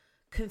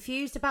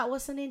Confused about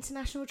what's on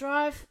International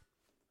Drive?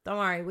 Don't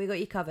worry, we got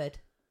you covered.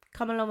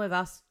 Come along with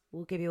us.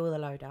 We'll give you all the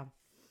lowdown.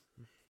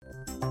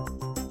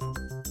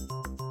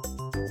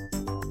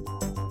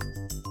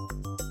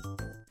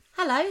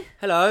 Hello.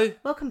 Hello.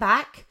 Welcome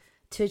back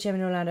to a Gemma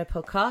and Orlando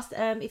podcast.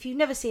 If you've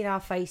never seen our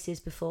faces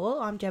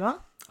before, I'm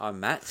Gemma. I'm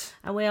Matt.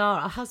 And we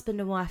are a husband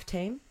and wife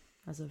team.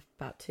 As of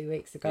about 2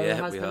 weeks ago, Yeah, we're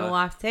a husband and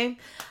wife team.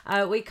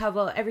 We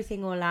cover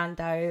everything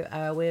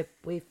Orlando.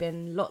 We've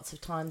been lots of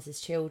times as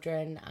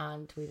children,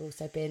 and we've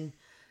also been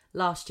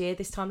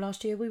this time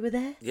last year we were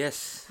there.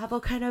 Yes. At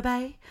Volcano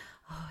Bay.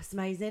 Oh, it's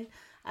amazing.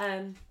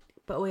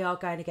 But we are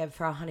going again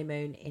for our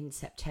honeymoon in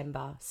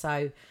September.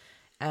 So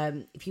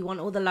if you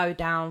want all the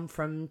lowdown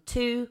from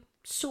two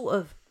sort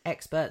of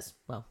experts,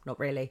 well,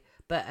 not really,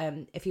 but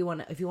if you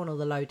want all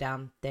the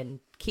lowdown, then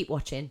keep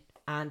watching.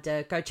 And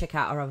go check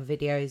out our other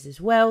videos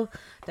as well.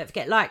 Don't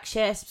forget, like,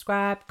 share,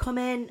 subscribe,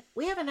 comment.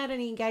 We haven't had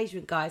any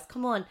engagement, guys.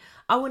 Come on,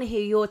 I want to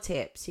hear your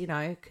tips.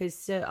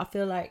 Because I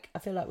feel like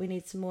we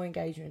need some more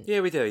engagement.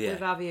 Yeah, we do. Yeah,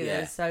 with our viewers.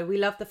 Yeah. So we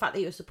love the fact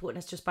that you're supporting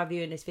us just by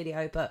viewing this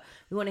video, but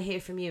we want to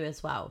hear from you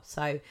as well.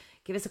 So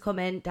give us a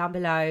comment down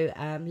below.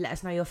 Let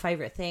us know your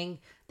favourite thing.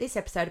 This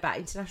episode about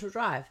International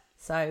Drive.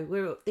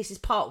 So this is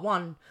part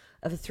 1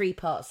 of a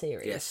 3-part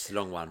series. Yes,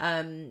 long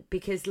one.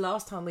 Because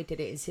last time we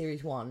did it in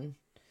series 1.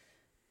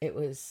 It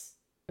was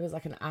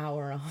like an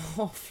hour and a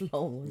half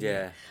long.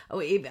 Yeah.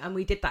 And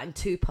we did that in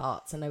 2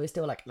 parts, and they were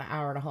still like an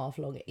hour and a half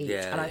long each.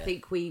 Yeah, and I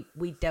think we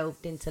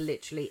delved into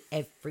literally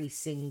every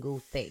single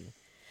thing,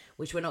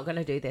 which we're not going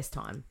to do this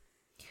time.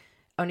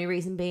 Only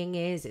reason being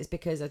is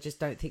because I just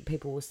don't think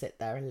people will sit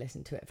there and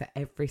listen to it for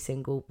every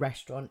single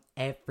restaurant,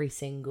 every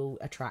single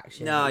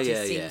attraction. No, it just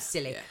yeah, seems yeah,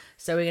 silly. yeah.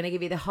 So we're going to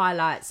give you the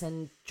highlights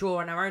and draw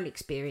on our own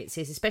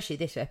experiences, especially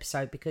this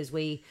episode, because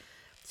we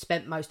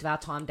spent most of our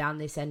time down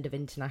this end of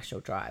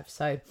International Drive.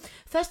 So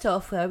first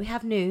off, we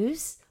have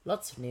news,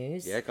 lots of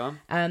news. Yeah, go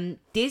on.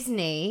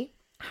 Disney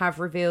have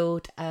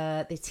revealed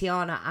the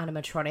Tiana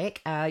animatronic.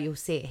 You'll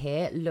see it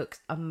here. It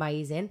looks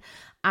amazing.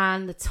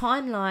 And the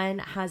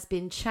timeline has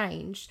been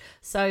changed.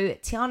 So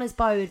Tiana's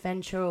Bio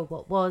Adventure, or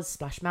what was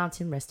Splash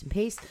Mountain, rest in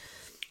peace,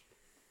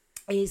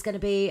 is going to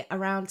be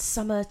around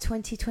summer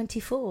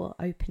 2024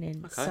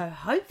 opening. Okay. So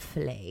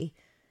hopefully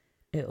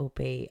it'll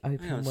be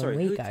open when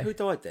we go. Who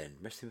died then?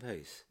 Rest in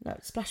peace. No,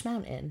 Splash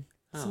Mountain.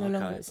 It's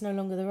okay. It's no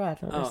longer the ride.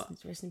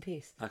 Rest in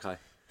peace. Okay.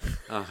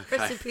 Oh, okay.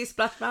 Rest in peace,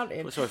 Splash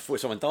Mountain. Well, sorry, I thought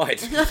someone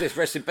died. It says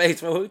rest in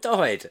peace. Well, who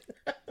died?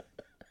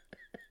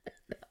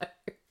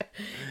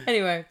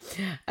 Anyway,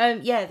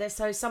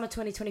 so summer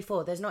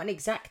 2024. There's not an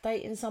exact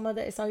date in summer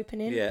that it's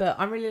opening, but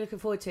I'm really looking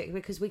forward to it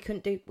because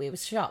it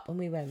was shut when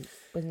we went,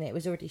 wasn't it? It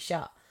was already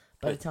shut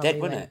by the time dead,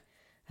 we wasn't went. it?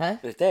 Huh?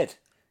 It was dead.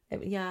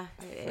 Yeah.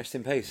 Rest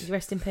in peace.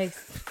 Rest in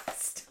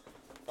peace.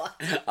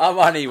 I'm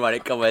only one.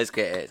 Come on, let's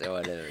get it.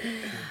 So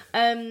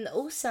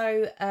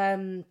Also,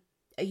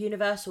 a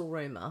Universal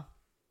rumour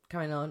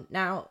going on.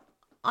 Now,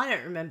 I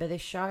don't remember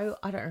this show.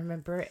 I don't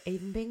remember it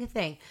even being a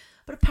thing.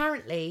 But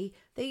apparently,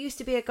 there used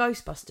to be a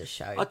Ghostbusters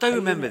show. I do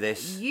remember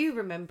this. You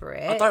remember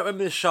it. I don't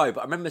remember the show,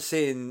 but I remember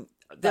seeing...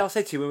 I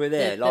said to you when we were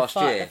there last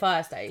year. The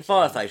fire station. The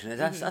fire station.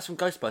 That's from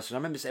Ghostbusters. I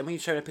remember saying, when you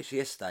showed a picture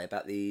yesterday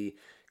about the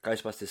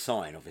Ghostbusters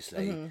sign,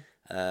 obviously,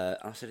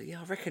 I said,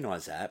 yeah, I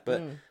recognise that,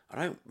 but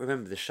I don't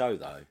remember the show,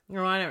 though.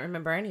 No, I don't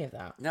remember any of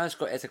that. No, it's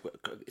got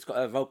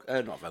a not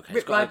volcano.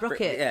 Rip Ride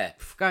Rocket. Yeah.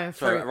 Going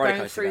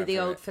through the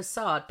old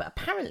facade. But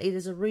apparently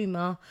there's a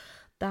rumour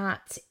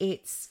that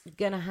it's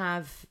going to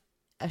have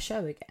a show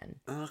again.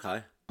 Oh,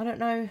 okay. I don't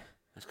know.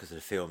 That's because of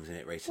the films in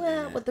it recently.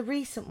 Well, but the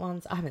recent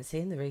ones, I haven't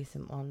seen the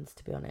recent ones,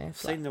 to be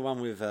honest. I've seen the one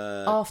with...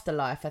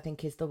 Afterlife, I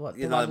think, is the one.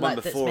 The one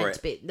before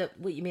that's meant to be.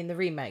 What you mean, the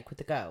remake with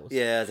the girls?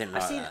 Yeah, I didn't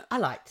like that. I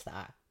liked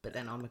that, but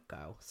then I'm a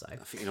girl, so... I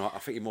think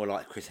you're more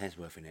like Chris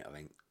Hemsworth in it, I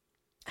think.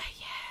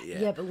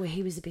 Yeah, but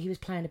he was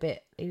playing a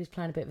bit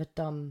of a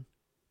dumb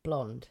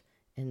blonde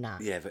in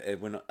that. Yeah, but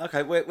we're not...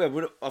 Okay,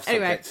 we're not off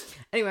subject.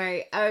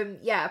 Anyway,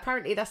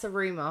 apparently that's a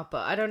rumour,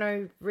 but I don't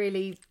know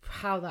really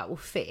how that will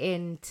fit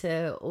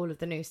into all of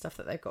the new stuff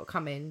that they've got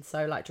coming,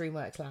 so like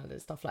DreamWorks Land and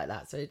stuff like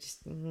that. So it just...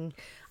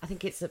 I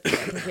think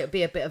it'll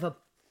be a bit of a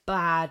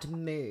bad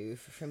move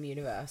from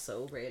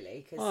Universal,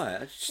 really.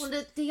 Cause,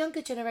 the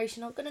younger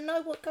generation aren't going to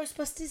know what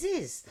Ghostbusters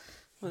is.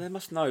 Well, they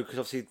must know, because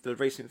obviously the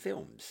recent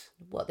films.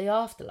 What, the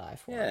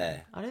Afterlife one?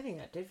 Yeah. I don't think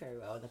that did very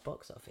well in the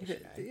box office,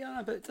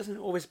 Yeah, but it doesn't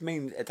always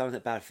mean it done a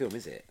bad film,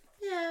 is it?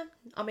 Yeah.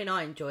 I mean,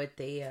 I enjoyed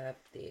the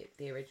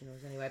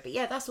originals anyway. But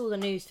yeah, that's all the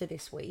news for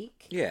this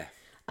week. Yeah.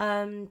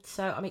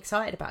 So I'm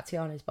excited about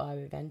Tiana's Bio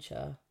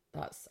Adventure.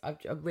 I'm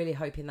really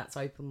hoping that's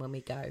open when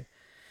we go.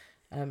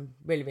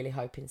 Really, really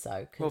hoping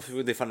so. Well,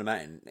 we'll do Thunder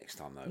Mountain next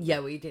time, though.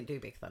 Yeah, we didn't do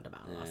Big Thunder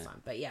Mountain last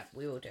time. But yeah,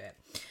 we will do it.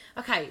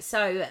 Okay,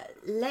 so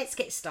let's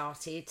get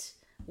started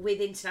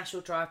with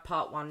International Drive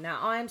Part 1. Now,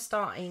 I am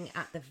starting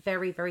at the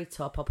very, very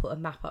top. I'll put a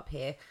map up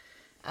here.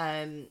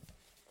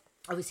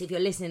 Obviously, if you're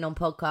listening on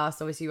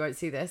podcast, obviously you won't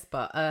see this,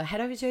 but head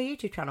over to our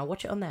YouTube channel,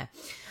 watch it on there.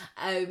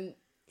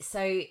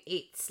 So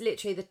it's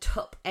literally the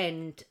top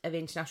end of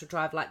International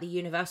Drive, like the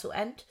Universal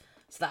end.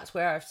 So that's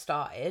where I've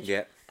started.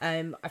 Yeah.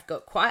 I've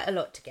got quite a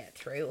lot to get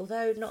through,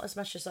 although not as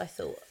much as I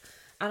thought.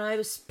 And I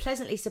was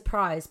pleasantly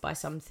surprised by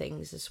some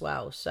things as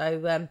well. So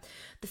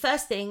the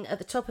first thing, at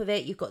the top of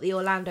it, you've got the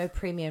Orlando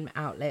Premium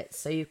Outlets.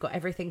 So you've got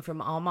everything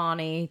from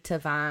Armani to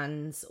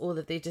Vans, all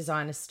of the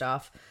designer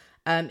stuff.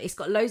 It's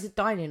got loads of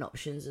dining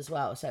options as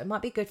well. So it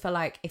might be good for,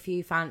 like, if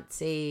you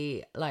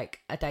fancy, like,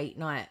 a date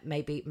night.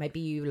 Maybe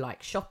you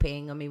like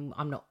shopping. I mean,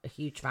 I'm not a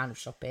huge fan of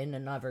shopping,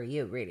 and neither are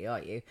you, really,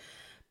 are you?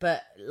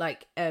 But,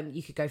 like,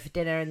 you could go for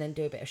dinner and then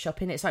do a bit of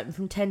shopping. It's open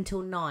from 10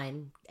 till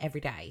 9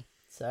 every day.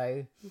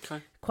 So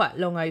quite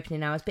long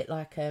opening hours, bit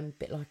like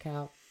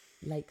our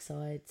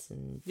lakesides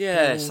and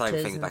same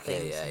thing back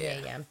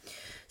here. Yeah.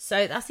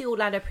 So that's the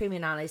Orlando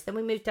Premium Outlets. Then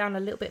we moved down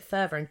a little bit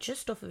further, and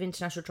just off of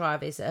International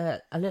Drive is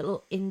a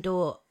little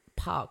indoor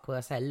park. Well,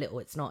 I say little,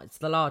 it's not. It's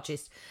the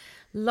largest,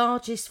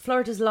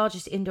 Florida's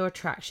largest indoor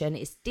attraction.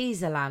 It's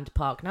Deezerland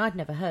Park. Now, I'd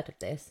never heard of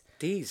this.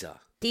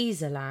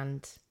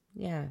 Deezerland.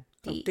 Yeah.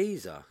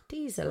 Deezer.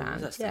 Deezerland. What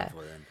does that stand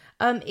for then?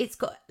 It's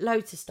got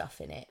loads of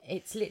stuff in it.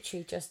 It's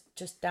literally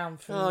just down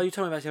from. Oh, you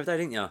told me about it the other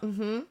day, didn't you?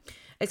 Mm-hmm.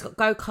 It's got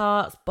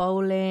go-karts,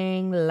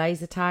 bowling,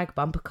 laser tag,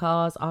 bumper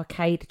cars,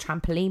 arcade,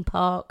 trampoline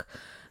park,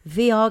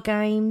 VR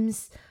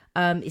games.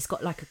 It's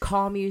got like a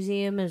car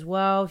museum as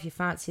well, if you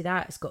fancy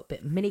that. It's got a bit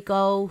of mini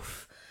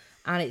golf,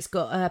 and it's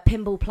got a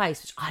pinball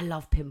place, which I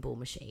love pinball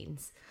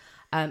machines.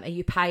 And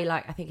you pay,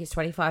 like, I think it's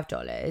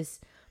 $25.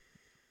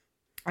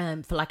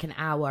 For like an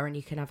hour, and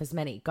you can have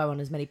go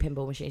on as many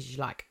pinball machines as you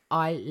like.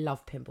 I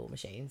love pinball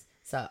machines,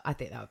 so I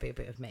think that would be a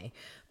bit of me.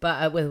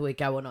 But whether we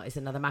go or not is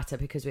another matter,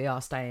 because we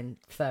are staying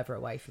further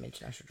away from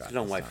International Drive. It's a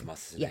long way from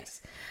us, isn't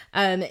it?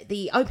 Yes.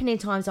 The opening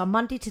times are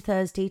Monday to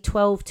Thursday,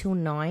 12 till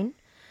 9.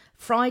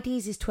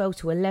 Fridays is 12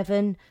 till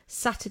 11.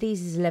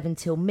 Saturdays is 11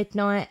 till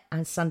midnight,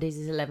 and Sundays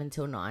is 11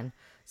 till 9.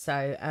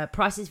 So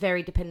prices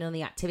vary depending on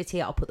the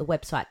activity. I'll put the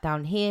website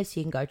down here so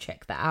you can go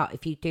check that out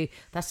if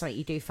that's something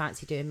you do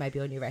fancy doing,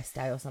 maybe on your rest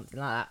day or something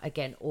like that,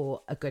 again,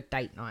 or a good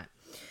date night.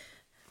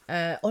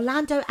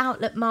 Orlando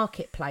Outlet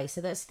Marketplace.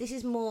 So this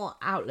is more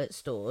outlet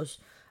stores.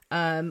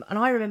 And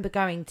I remember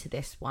going to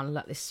this one,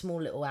 like this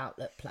small little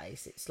outlet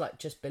place. It's like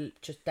just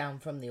down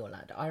from the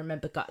Orlando. I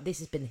remember this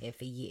has been here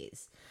for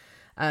years.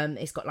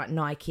 It's got like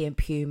Nike and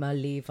Puma,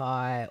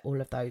 Levi,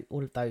 all of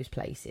those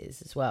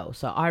places as well.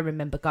 So I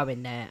remember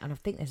going there, and I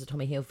think there's a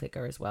Tommy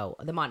Hilfiger as well.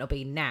 There might not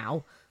be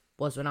now.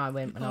 Was when I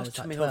went when I was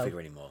Tommy like 12. Hilfiger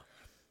anymore.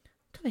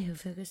 Tommy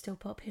Hilfiger's still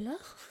popular.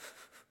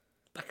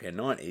 Back in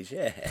the 90s,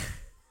 yeah.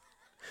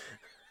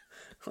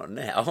 Not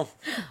now.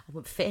 I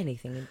wouldn't fit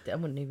anything. I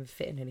wouldn't even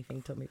fit in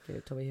anything. Tommy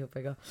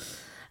Hilfiger.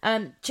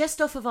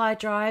 Just off of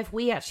iDrive,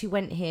 we actually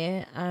went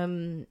here,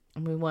 and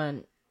we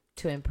weren't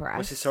too impressed.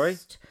 What's it? Sorry.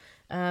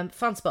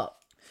 Fun Spot.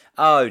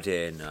 Oh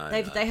dear, no.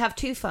 They have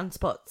two fun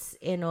spots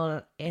in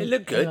all. It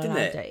looked good, didn't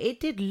it? It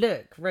did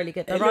look really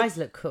good. The rides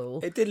looked cool.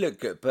 It did look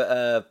good, but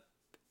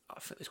I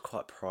think it was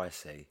quite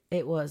pricey.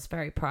 It was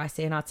very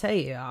pricey, and I'll tell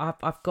you,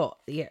 I've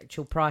got the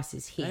actual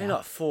prices here. There were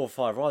like 4 or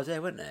 5 rides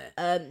there, weren't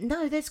there?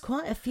 No, there's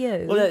quite a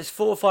few. Well, there's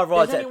 4 or 5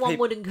 rides. There's only one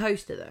wooden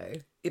coaster though.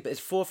 Yeah, but it's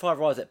 4 or 5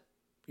 rides that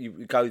you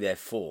go there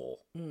for.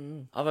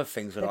 Other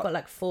things are They've got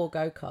like 4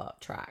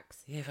 go-kart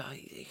tracks. Yeah,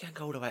 but you can't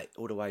go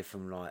all the way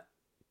from like.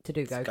 To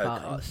do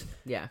go-karts.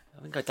 Yeah.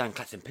 I can go down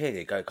Clacton Pier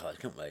to go-karts,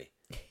 can't we?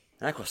 And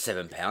that cost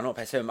 £7. Not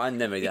pay £7. I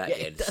never do that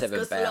again. £7. It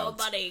costs a lot of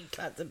money in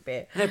Clacton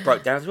Pier. And it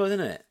broke down as well,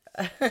 didn't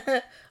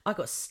it? I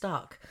got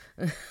stuck.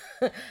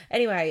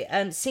 Anyway,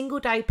 single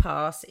day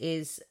pass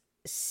is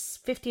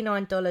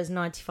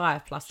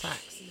 $59.95 plus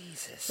tax.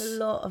 Jesus. It's a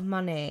lot of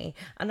money.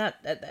 And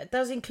that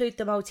does include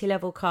the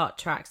multi-level kart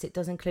tracks. It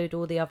does include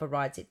all the other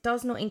rides. It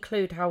does not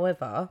include,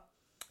 however,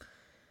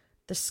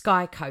 the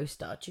Sky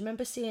Coaster. Do you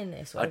remember seeing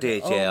this? I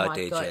did, yeah, I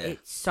did, yeah.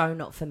 It's so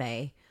not for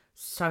me.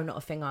 So not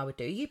a thing I would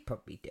do. You'd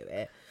probably do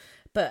it.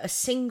 But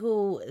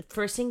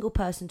for a single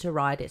person to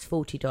ride, it's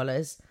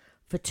 $40.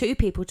 For 2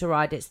 people to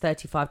ride, it's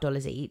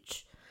 $35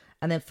 each.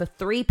 And then for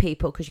 3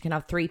 people, because you can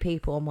have 3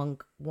 people on one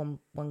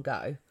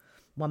go,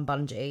 one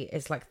bungee,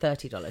 it's like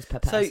 $30 per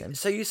person.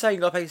 So you're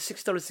saying I pay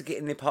 $6 to get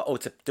in the park, or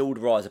to do all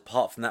the rides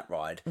apart from that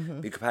ride,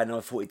 but you could pay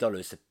another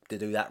 $40 to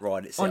do that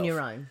ride itself on your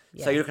own.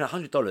 Yeah. So you're looking at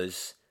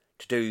 $100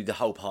 to do the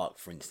whole park,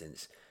 for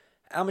instance.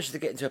 How much is to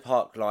get into a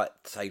park like,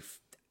 say,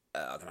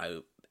 I don't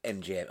know,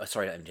 MGM?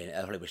 Sorry, not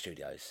MGM, Hollywood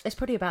Studios. It's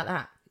probably about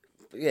that.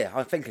 But yeah,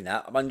 I'm thinking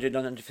that $100,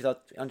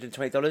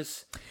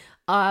 $120.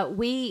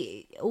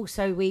 We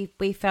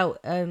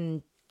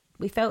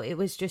felt it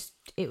was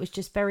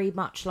just very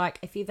much like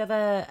if you've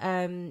ever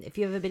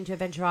been to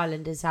Adventure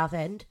Island in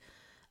Southend,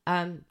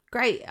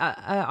 great.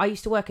 I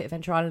used to work at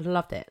Adventure Island. I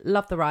loved it.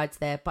 Loved the rides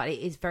there, but it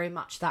is very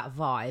much that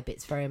vibe.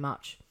 It's very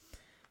much,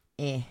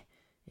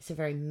 it's a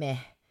very meh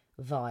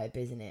vibe,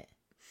 isn't it?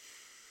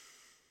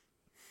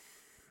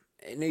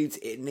 It needs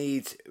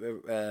a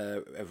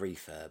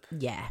refurb.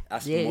 Yeah,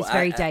 it's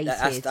very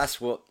dated. That's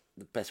what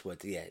the best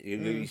word. Yeah,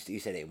 you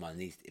said it in one.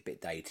 It's a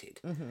bit dated.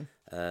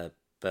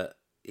 But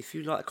if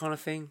you like that kind of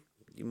thing,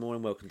 you're more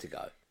than welcome to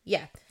go.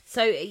 Yeah.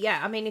 So,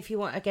 yeah, I mean, if you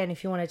want a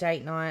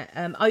date night,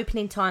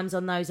 opening times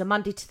on those are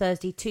Monday to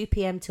Thursday, 2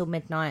 p.m. till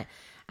midnight,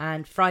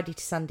 and Friday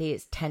to Sunday,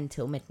 it's 10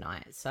 till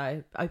midnight.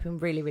 So, open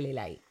really, really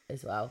late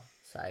as well.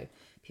 So,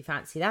 if you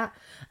fancy that.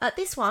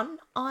 This one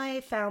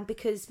I found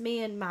because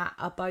me and Matt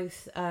are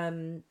both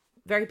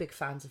very big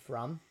fans of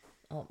rum,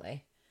 aren't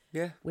we?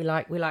 Yeah. We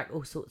like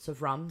all sorts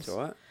of rums. It's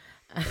all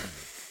right.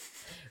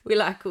 We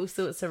like all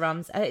sorts of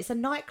rums. It's a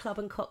nightclub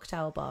and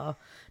cocktail bar.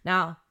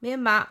 Now, me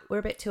and Matt, we're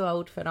a bit too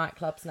old for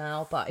nightclubs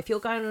now, but if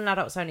you're going on an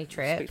adults only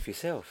trip... Speak for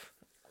yourself.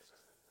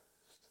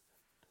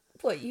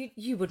 What,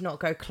 you would not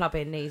go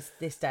clubbing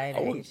this day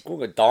and age? I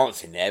wouldn't go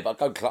dancing there,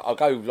 but I'll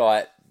go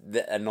like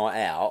a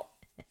night out.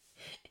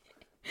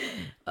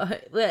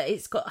 Well,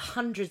 it's got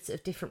hundreds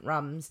of different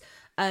rums.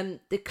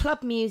 The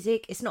club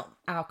music, it's not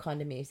our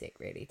kind of music,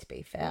 really, to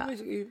be fair.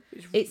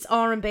 It's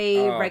R&B,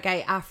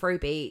 reggae,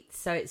 Afrobeat,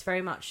 so it's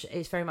very much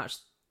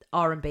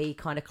R&B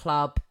kind of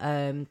club,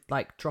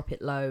 like Drop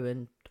It Low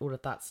and all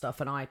of that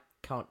stuff. And I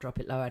can't drop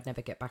it low; I'd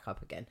never get back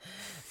up again.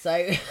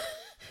 So,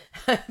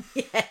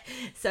 yeah,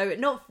 so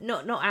not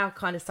our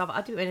kind of stuff.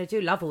 I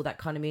do love all that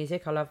kind of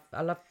music. I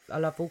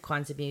love all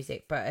kinds of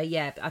music. But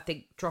yeah, I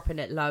think dropping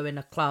it low in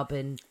a club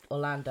in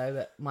Orlando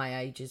at my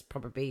age is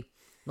probably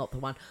not the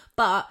one.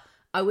 But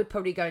I would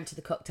probably go into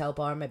the cocktail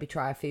bar and maybe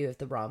try a few of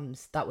the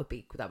rums. That would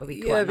be quite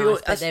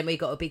nice. But then we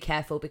got to be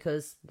careful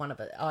because one of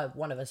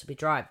us will be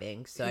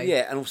driving. So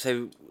yeah, and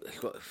also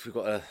we've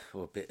got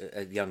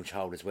a young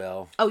child as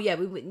well. Oh yeah,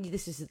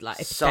 this is like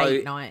a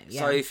date night.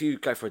 Yeah. So if you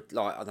go for I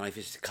don't know if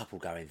it's a couple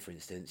going, for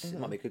instance, it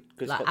might be a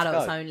good like spot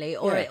adults to go. only,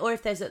 or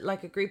if there's a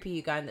group of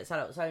you going that's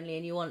adults only,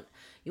 and you want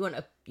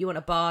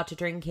a bar to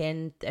drink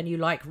in, and you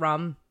like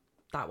rum.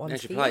 That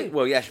one's for you.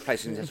 Well, yeah, your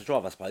place in Central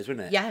Drive, I suppose,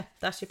 wouldn't it? Yeah,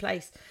 that's your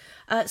place.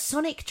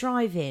 Sonic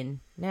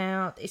Drive-In.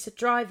 Now, it's a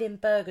drive-in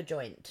burger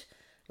joint.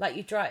 Like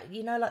you drive,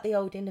 like the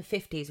old in the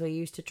 50s where you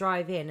used to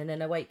drive in and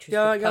then a waitress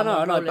would come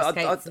on roller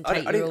skates and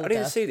take your order. I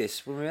didn't see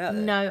this when we were out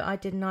there. No, I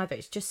didn't either.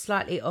 It's just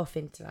slightly off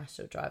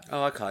International Drive.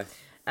 Oh, okay.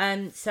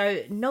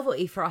 So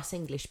novelty for us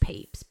English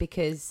peeps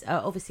because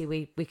obviously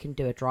we can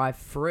do a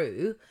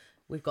drive-through.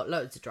 We've got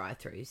loads of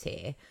drive-throughs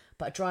here.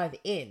 But a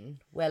drive-in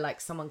where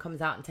like someone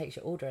comes out and takes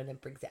your order and then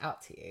brings it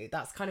out to you,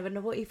 that's kind of a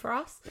novelty for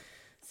us.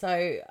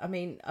 So I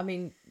mean,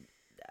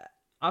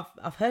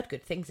 I've heard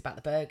good things about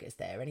the burgers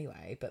there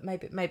anyway. But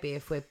maybe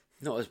if we're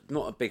not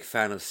a big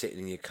fan of sitting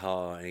in your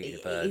car and eating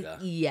a burger.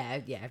 Yeah.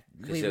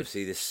 Because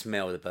obviously the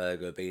smell of the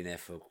burger being there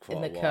for quite a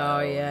while. In the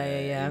car,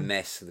 yeah. The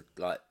mess,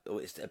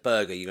 it's a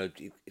burger.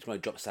 It's when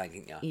you drop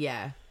something,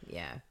 yeah.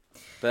 Yeah.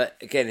 But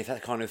again, if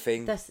that kind of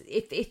thing, that's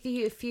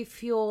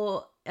if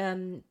you're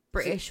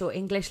British or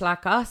English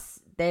like us,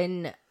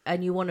 then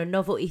and you want a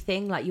novelty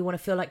thing, like you want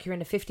to feel like you're in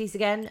the 50s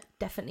again,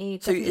 definitely.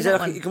 So is there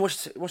like you can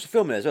watch the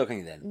film there as well, can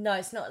you then? No,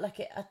 it's not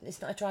like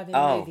it's not a drive-in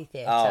movie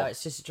theatre.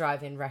 It's just a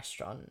drive-in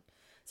restaurant.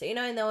 So in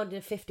the old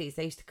 50s,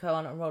 they used to go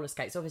on roller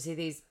skates.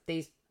 Obviously,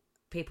 these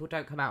people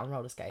don't come out on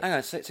roller skates. Hang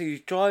on, so you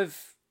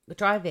drive. The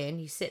drive-in,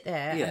 you sit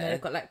there, and then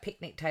they've got like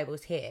picnic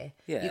tables here.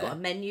 Yeah. You've got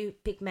a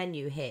big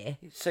menu here.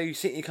 So you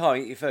sit in your car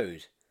and eat your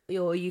food?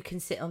 Or you can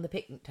sit on the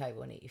picnic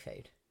table and eat your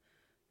food.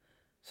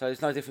 So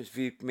there's no difference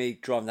for me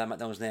driving down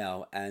McDonald's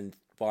now and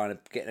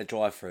getting a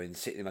drive-through and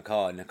sitting in my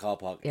car in the car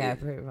park. Yeah,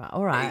 pretty right.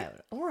 All right.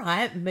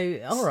 I'm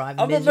miserable.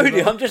 not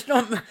moody. I'm just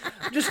not.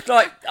 Just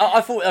like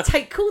I thought.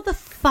 Take all the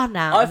fun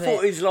out. I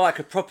thought it was like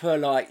a proper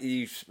like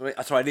you. Sorry,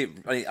 I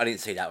didn't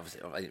see that.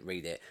 Obviously, I didn't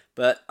read it.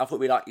 But I thought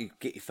it'd be like you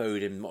get your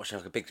food and watch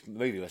like a big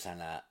movie or something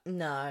like that.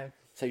 No.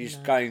 So you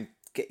just go and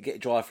get a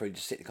drive-through and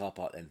just sit in the car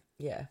park then.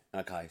 Yeah.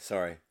 Okay.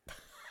 Sorry.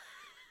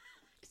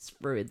 It's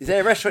ruined. Is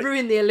there a restaurant?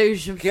 Ruined the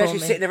illusion for me. Can you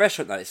actually sit in a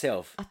restaurant though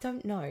itself? I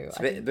don't know.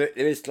 But there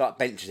is like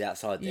benches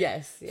outside there.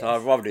 Yes. So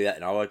I'd rather do that.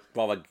 And I'd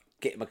rather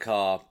get in my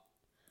car,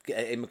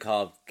 get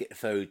the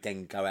food,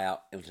 then go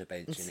out onto the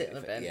bench and sit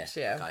on the bench.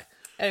 Yeah. Okay.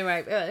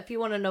 Anyway, if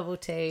you want a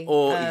novelty,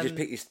 or you just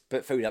pick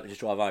your food up and just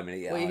drive home and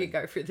eat it. Or you could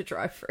go through the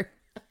drive-through.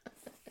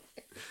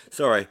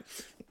 Sorry.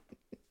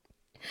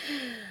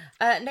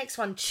 Next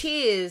one,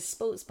 Cheers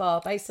Sports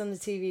Bar, based on the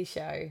TV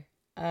show.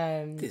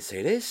 Didn't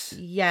see this.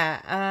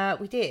 Yeah,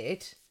 we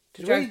did.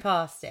 Did drove we?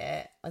 past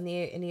it in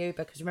the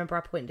Uber because remember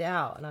I pointed it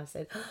out and I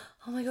said,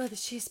 "Oh my god, the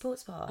Cheers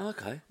Sports Bar!"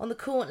 Okay. On the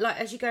corner, like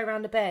as you go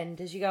around the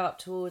bend, as you go up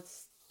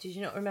towards. Did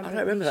you not remember? I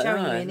don't remember that.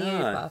 Showing you in the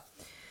Uber.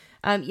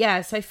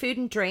 Yeah. So food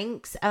and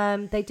drinks.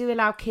 They do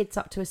allow kids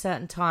up to a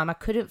certain time. I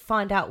couldn't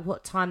find out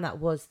what time that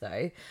was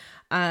though.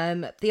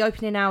 The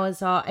opening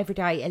hours are every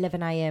day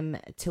 11 a.m.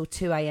 till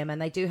 2 a.m.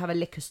 and they do have a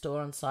liquor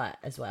store on site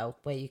as well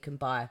where you can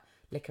buy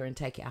liquor and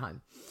take it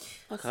home.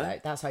 Okay. So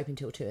that's open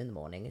till 2 in the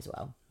morning as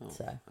well.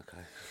 Okay.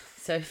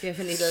 So if you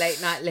ever need a late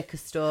night liquor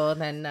store,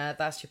 then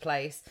that's your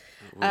place.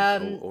 I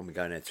wouldn't be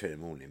going there at 2 in the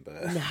morning,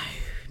 but no.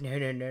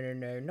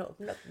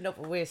 Not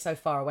we're so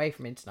far away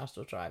from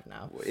International Drive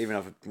now. Even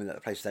if when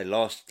that place they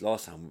last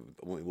time,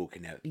 I won't be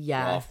walking out.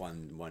 Half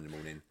one in the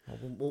morning. I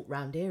wouldn't walk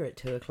round here at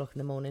 2 o'clock in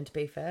the morning. To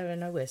be fair, I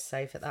know we're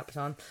safe at that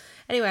time.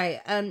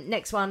 Anyway,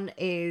 next one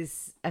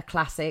is a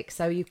classic.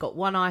 So you've got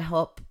one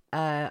IHOP.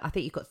 I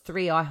think you've got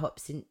 3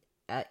 IHOPs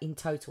in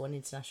total on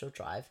International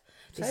Drive.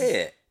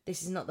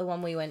 This is not the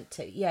one we went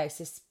to. Yeah, it's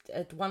this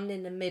one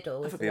in the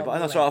middle. That's right.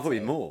 I thought it'd be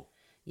more.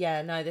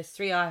 Yeah, no, there's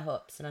 3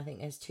 IHOPs and I think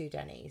there's 2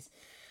 Denny's.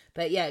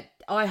 But yeah,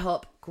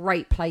 IHOP,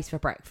 great place for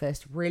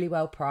breakfast, really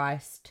well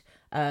priced.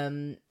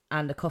 And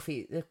the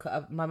coffee,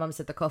 my mum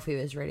said the coffee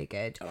was really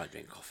good. I don't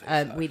drink coffee.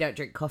 We don't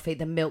drink coffee.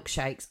 The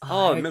milkshakes.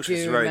 Oh, the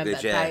milkshakes are very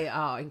good, yeah. They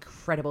are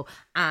incredible.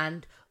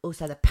 And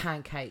also the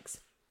pancakes.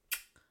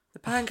 The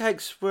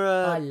pancakes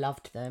were... I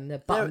loved them. The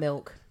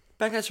buttermilk.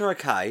 Pancakes were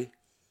okay.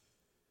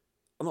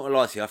 I'm not going to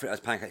lie to you. I think those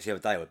pancakes the other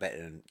day were better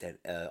than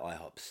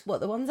IHOP's. What,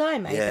 the ones I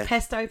made? Yeah. The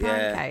pesto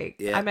pancakes?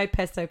 Yeah. I made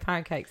pesto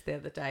pancakes the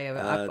other day.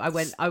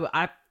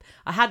 I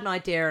had an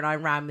idea and I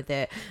ran with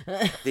it.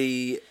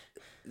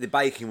 The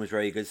bacon was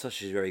very good.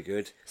 Sausage was very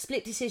good.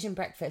 Split decision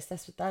breakfast.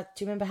 That's what that.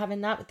 Do you remember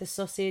having that with the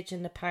sausage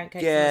and the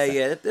pancakes? Yeah,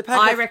 yeah. The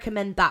pancakes, I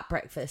recommend that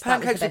breakfast.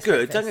 Pancakes are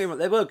good. Breakfast. Don't get me wrong.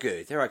 They were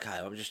good. They're okay.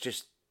 I'm just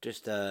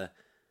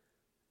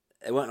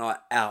they weren't like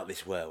out of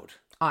this world.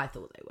 I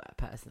thought they were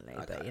personally,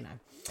 okay. But you know.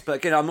 But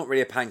again, I'm not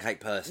really a pancake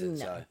person.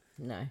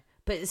 No.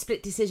 But the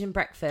split decision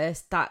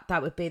breakfast, that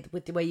would be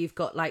with the way you've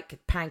got like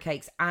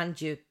pancakes and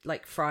you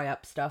like fry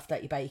up stuff,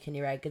 like your bacon,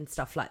 your egg and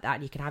stuff like that.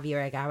 And you can have your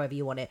egg however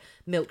you want it.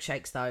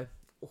 Milkshakes though.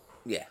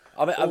 Yeah,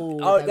 I mean,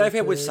 the only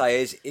thing I would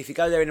say is if you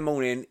go there in the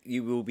morning,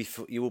 you will be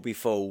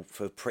full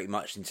for pretty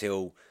much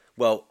until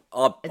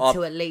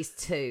at least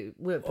 2.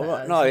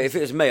 No, if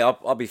it was me,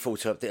 I'd be full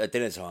till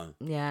dinner time.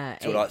 Yeah,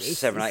 till like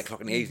 7, 8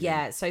 o'clock in the evening.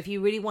 Yeah, so if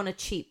you really want a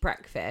cheap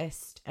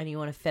breakfast and you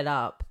want to fill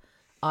up,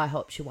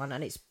 IHOP's your one,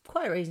 and it's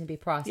quite reasonably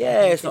priced.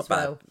 Yeah, it's not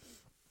bad.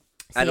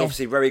 So, and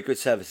obviously very good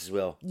service as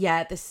well.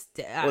 Yeah, the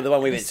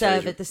one we went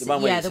to.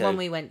 The one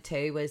we went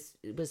to was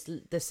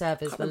the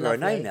servers were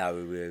lovely. I can't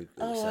remember her name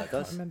now. I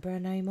can't remember her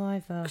name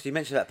either. Because you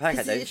mentioned that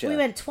pancake day, didn't you? We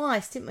went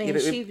twice, didn't we?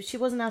 Yeah, she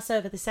wasn't our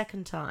server the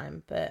second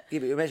time, but... Yeah,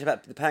 but you mentioned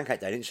about the pancake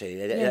day, didn't she?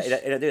 They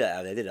don't do that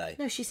out there, did they?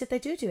 No, she said they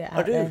do it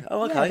out there.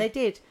 Oh, okay. Yeah, they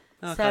did.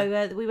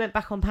 Okay. So we went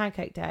back on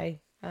pancake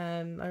day. I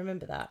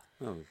remember that.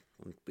 Oh,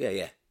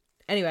 yeah.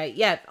 Anyway,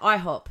 yeah,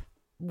 IHOP.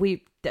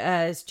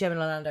 It's Gem and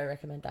Orlando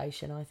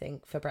recommendation, I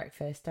think, for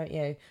breakfast, don't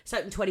you? It's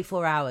open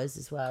 24 hours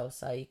as well,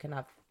 so you can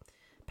have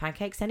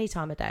pancakes any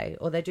time of day,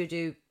 or they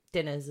do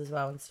dinners as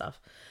well and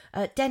stuff.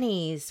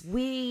 Denny's,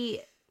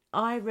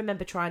 I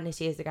remember trying this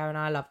years ago, and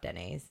I love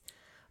Denny's,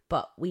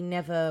 but we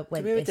never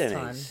went this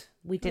time.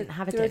 We didn't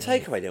have a Denny's. We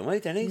had a takeaway, didn't we,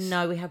 Denny's?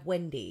 No, we have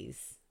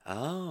Wendy's.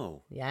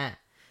 Oh, yeah.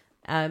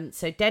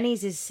 So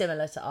Denny's is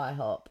similar to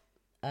IHOP,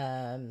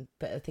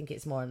 but I think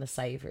it's more on the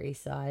savoury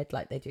side.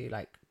 Like they do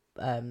like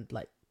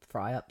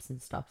fry ups and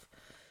stuff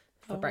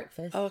for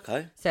breakfast. Oh,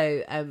 okay.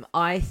 So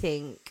I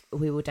think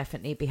we will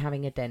definitely be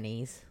having a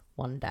Denny's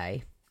one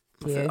day.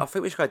 I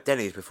think we should go to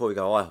Denny's before we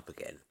go IHOP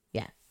again.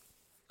 Yeah.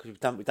 Because we've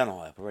done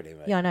IHOP already,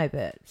 right? Yeah, I know,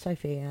 but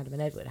Sophie, Adam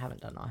and Edward haven't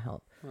done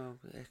IHOP. Well,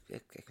 they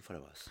can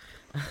follow us.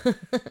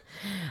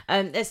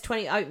 There's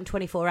open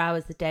 24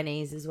 hours, the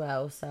Denny's as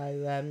well.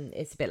 So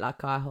it's a bit like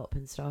IHOP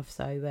and stuff.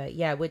 So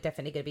yeah, we're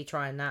definitely going to be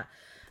trying that.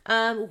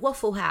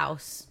 Waffle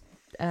House.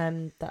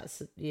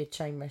 That's your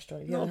chain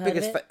restaurant. Have you ever heard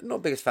of it?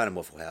 Not biggest fan of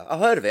Waffle House. I've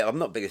heard of it. I'm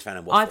not the biggest fan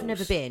of waffles. I've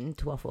never been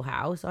to Waffle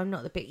House. I'm not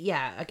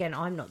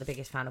I'm not the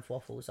biggest fan of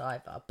waffles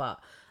either. But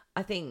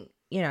I think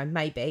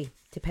maybe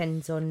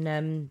depends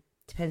on.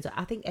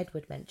 I think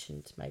Edward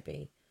mentioned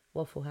maybe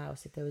Waffle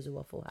House if there was a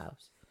Waffle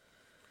House.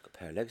 Got a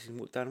pair of legs and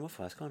walk down a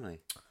Waffle House, can't I?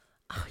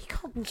 Oh, you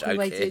can't walk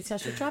away to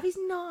International Drive. He's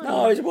nice.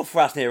 No, there's a Waffle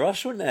House near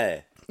us, wasn't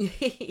there?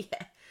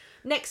 Yeah.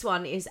 Next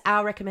one is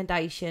our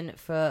recommendation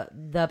for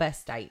the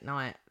best date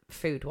night.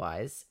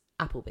 Food-wise,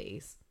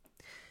 Applebee's.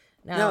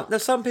 Now,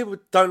 some people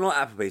don't like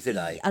Applebee's, do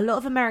they? A lot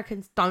of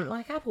Americans don't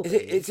like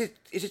Applebee's.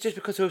 Is it just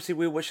because obviously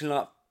we're watching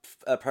like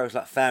programs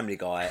like Family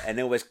Guy and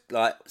they always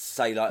like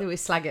say like they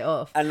always slag it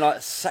off and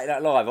like Saturday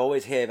Night Live I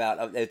always hear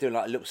about they're doing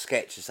like a little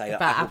sketch to say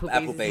about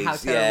Applebee's how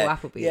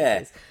terrible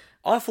Applebee's is.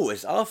 I thought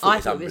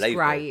it was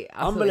great.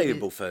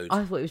 Unbelievable food.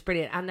 I thought it was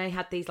brilliant, and they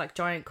had these like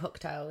giant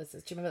cocktails. Do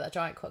you remember that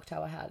giant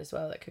cocktail I had as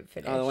well that couldn't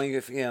finish? Oh, the one you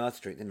go, I had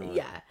to drink, didn't I?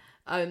 Yeah.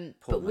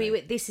 But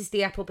this is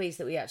the Applebee's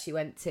that we actually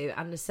went to,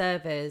 and the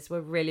servers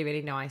were really,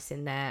 really nice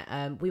in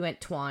there. We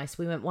went twice.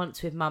 We went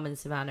once with Mum and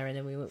Savannah, and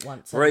then we went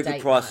once. Very good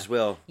price as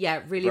well.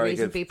 Yeah, really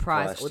reasonably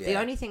priced. The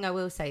only thing I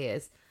will say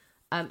is,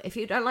 if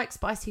you don't like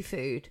spicy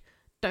food,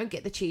 don't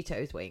get the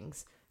Cheetos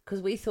wings.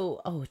 Because we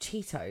thought,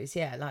 Cheetos,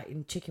 yeah, like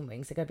in chicken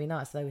wings, they're going to be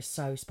nice. They were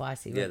so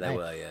spicy. Yeah, they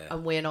were, yeah.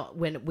 And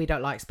we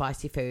don't like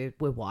spicy food.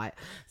 We're white.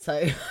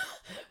 So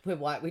we're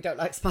white. We don't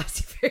like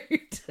spicy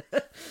food.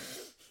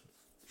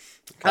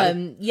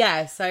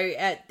 Okay. So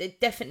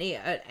definitely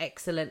an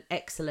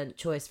excellent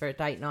choice for a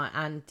date night.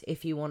 And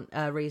if you want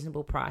a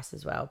reasonable price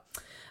as well.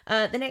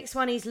 The next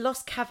one is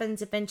Lost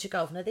Caverns Adventure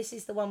Golf. Now, this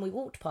is the one we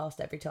walked past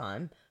every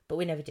time. But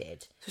we never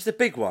did. So it's the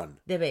big one?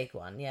 The big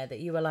one, yeah. That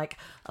you were like,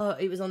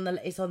 it's on the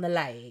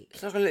lake.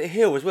 It's like a little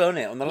hill as well,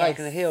 isn't it? On the lake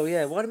and the hill,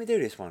 yeah. Why didn't we do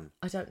this one?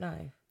 I don't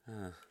know.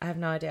 I have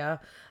no idea.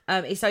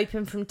 It's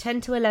open from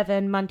 10 to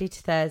 11 Monday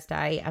to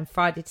Thursday and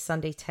Friday to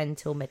Sunday 10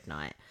 till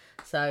midnight.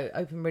 So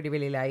open really,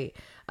 really late.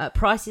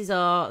 Prices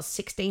are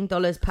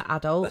 $16 per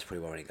adult. That's probably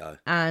where I want to go.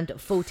 And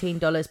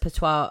 $14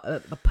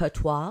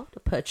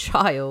 per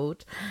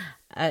child.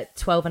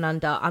 12 and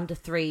under. Under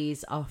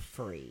 3s are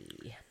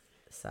free.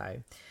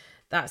 So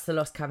that's the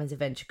Lost Caverns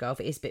Adventure Golf.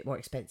 It is a bit more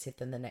expensive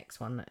than the next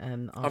one.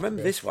 I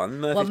remember this one,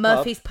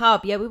 Murphy's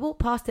Pub. Yeah, we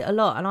walked past it a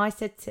lot, and I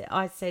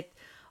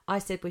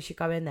said we should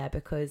go in there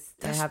because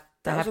they have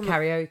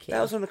karaoke.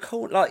 That was on the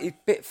corner, like a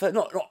bit for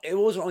not. It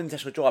wasn't on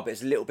International Drive, but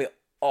it's a little bit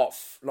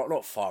off,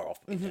 not far off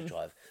International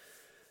Drive.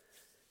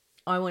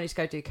 I wanted to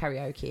go do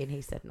karaoke, and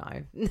he said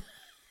no.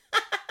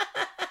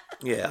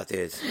 Yeah, I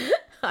did.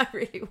 I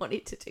really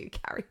wanted to do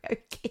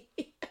karaoke.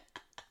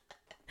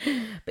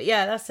 But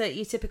yeah, that's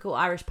your typical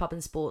Irish pub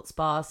and sports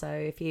bar. So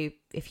if you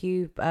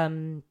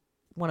want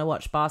to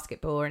watch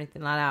basketball or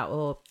anything like that,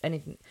 or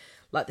anything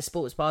like, the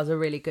sports bars are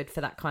really good for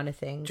that kind of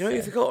thing. Do you know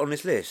what you forgot on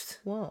this list?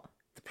 What?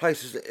 The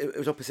place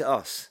was opposite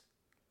us.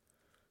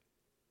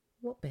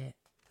 What bit?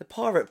 The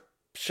pirate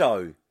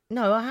show.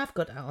 No, I have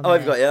got it on there. there.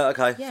 You've got it? Yeah,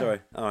 okay. Yeah. Sorry.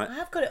 All right. I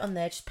have got it on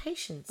there. Just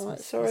patience, All right,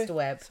 sorry. Mr.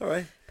 Webb.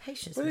 Sorry.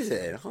 Patience. Where is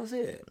it? I can't see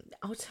it.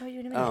 I'll tell you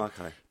in a minute. Oh,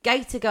 okay.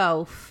 Gator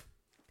Golf.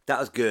 That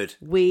was good.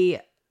 We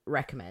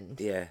recommend.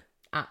 Yeah.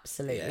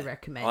 Absolutely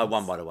recommend. I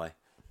won, by the way.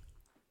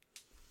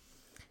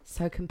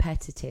 So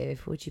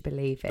competitive, would you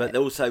believe it? But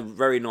they're also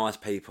very nice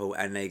people,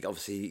 and they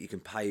obviously you can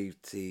pay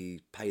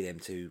them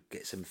to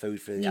get some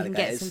food for the alligators. You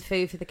can get some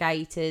food for the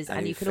gators,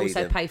 and you can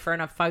also pay for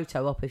enough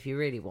photo op if you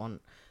really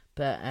want.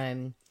 But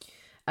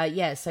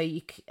yeah, so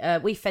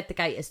we fed the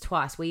gators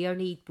twice. We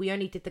only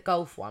did the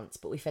golf once,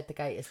 but we fed the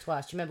gators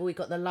twice. Do you remember we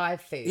got the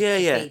live food?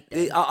 Yeah.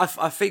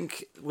 I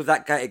think with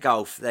that gator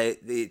golf,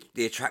 the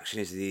attraction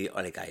is the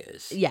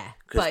alligators. Yeah,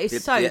 but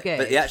it's so good.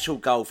 But the actual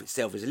golf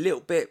itself is a little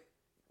bit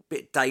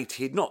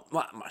dated, not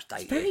much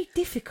dated. It's very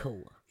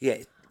difficult. Yeah.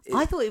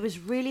 I thought it was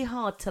really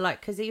hard to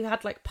because you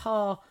had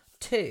par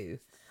 2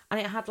 and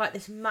it had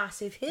this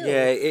massive hill.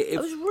 Yeah, it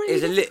was really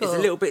difficult. It's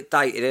a little bit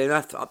dated, and I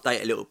have to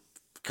update a little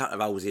couple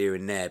of holes here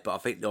and there, but I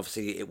think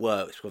obviously it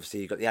works. Obviously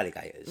you've got the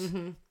alligators.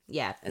 Mm-hmm.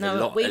 Yeah. There's a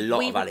lot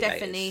of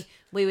alligators.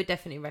 We would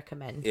definitely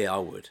recommend. Yeah, I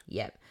would.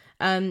 Yep.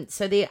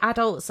 So the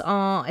adults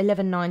are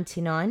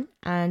 $11.99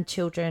 and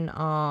children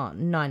are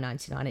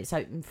 $9.99. It's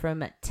open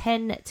from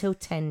 10 till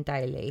 10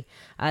 daily.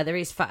 There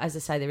is, as I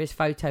say, there is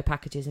photo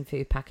packages and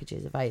food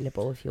packages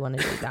available if you want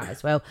to do that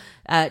as well.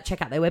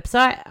 Check out their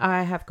website.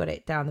 I have got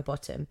it down the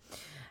bottom.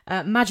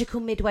 Magical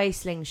Midway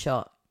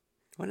Slingshot.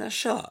 Wasn't that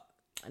shut?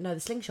 No,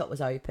 the Slingshot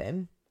was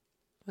open.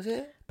 Was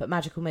it? But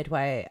Magical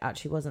Midway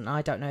actually wasn't.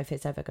 I don't know if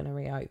it's ever going to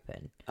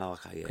reopen. Oh,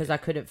 okay, yeah. Because I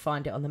couldn't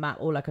find it on the map.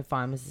 All I could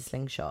find was the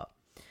Slingshot.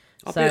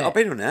 I've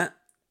been on that.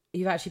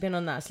 You've actually been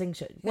on that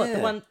Slingshot? What,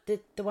 yeah.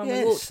 the one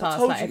we walked past? I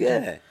told you,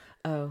 yeah.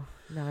 Oh,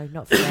 no,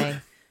 not for me.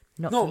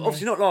 Not for me.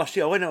 Obviously not last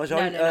year. I went out,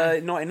 I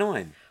was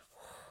 99.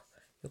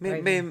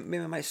 Me and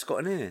my mate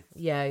Scott in here.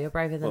 Yeah, you're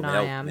braver than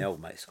I am. My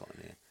old mate Scott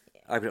in here.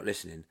 I hope you're not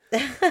listening.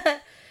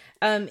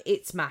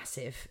 It's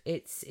massive.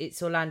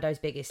 It's Orlando's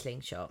biggest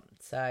slingshot.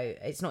 So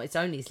it's not its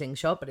only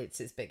slingshot, but it's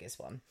its biggest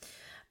one.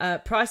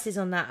 Prices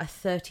on that are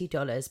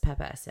 $30 per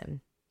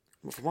person.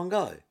 What, for one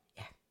go?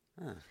 Yeah.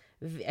 Oh.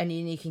 And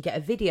you can get a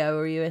video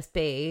or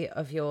USB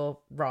of your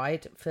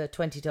ride for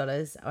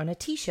 $20 and a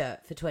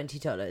T-shirt for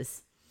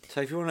 $20.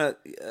 So if you want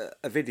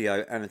a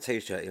video and a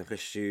T-shirt, it'll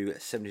cost you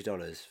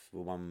 $70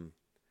 for one.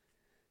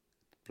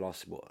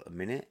 Last a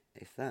minute,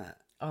 if that.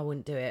 I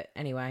wouldn't do it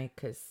anyway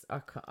because I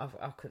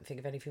couldn't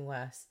think of anything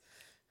worse.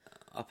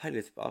 I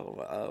probably paid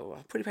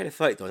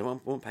 $30. I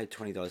won't pay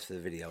 $20 for the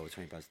video or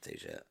 $20 a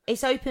T-shirt.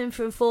 It's open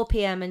from 4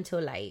 p.m.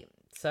 until late.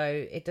 So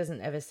it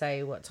doesn't ever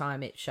say what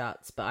time it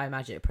shuts, but I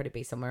imagine it'd probably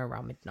be somewhere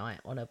around midnight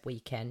on a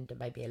weekend, or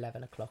maybe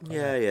 11 o'clock on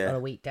a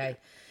weekday.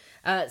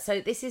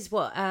 So this is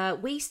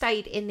what we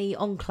stayed in the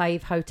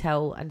Enclave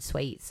Hotel and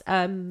Suites.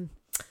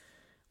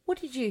 What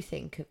did you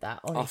think of that?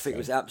 Honestly? I think it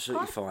was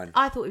absolutely fine.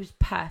 I thought it was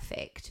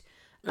perfect.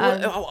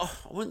 I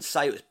wouldn't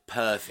say it was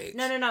perfect.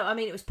 No. I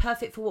mean, it was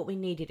perfect for what we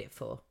needed it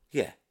for.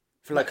 Yeah,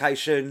 for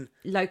location.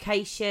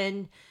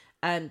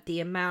 The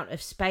amount of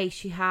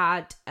space you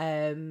had,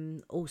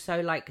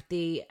 also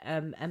the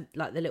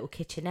little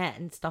kitchenette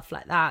and stuff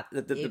like that.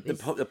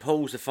 The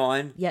pools are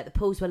fine. Yeah, the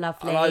pools were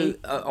lovely. Although,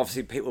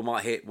 obviously, people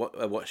might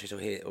watch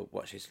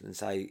this and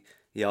say,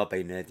 "Yeah, I've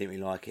been there, didn't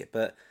really like it,"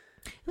 but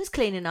it was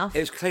clean enough. It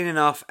was clean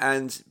enough,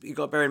 and you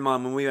got to bear in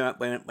mind when we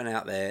went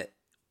out there,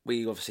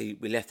 we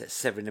left at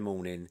 7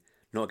 a.m.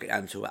 Not get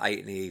home until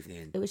 8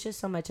 p.m. It was just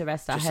somewhere to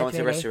rest our head. Somewhere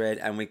to rest our head,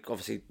 and we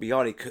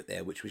hardly cooked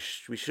there, which we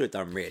should have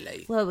done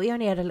really. Well, we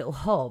only had a little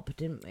hob,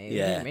 didn't we? Yeah.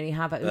 We didn't really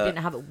have it. We didn't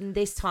have it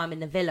this time in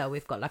the villa.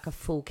 We've got a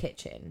full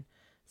kitchen,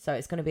 so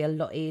it's going to be a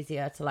lot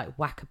easier to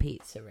whack a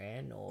pizza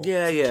in or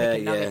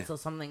chicken nuggets or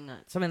something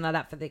like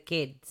that for the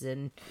kids.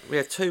 And we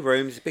had 2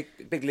 rooms,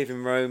 big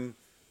living room.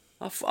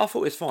 I thought it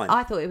was fine.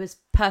 I thought it was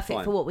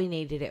perfect for what we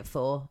needed it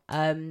for.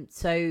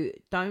 So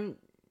don't.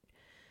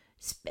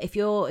 If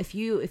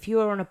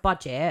you're on a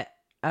budget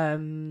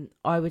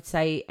I would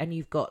say, and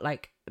you've got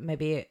like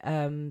maybe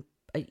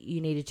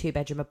you need a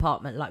 2-bedroom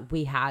apartment like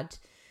we had,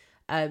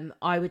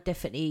 I would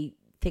definitely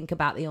think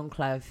about the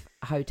Enclave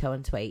Hotel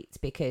and Suites,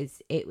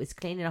 because it was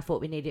clean enough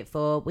what we needed it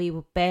for. We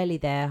were barely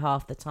there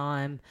half the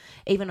time.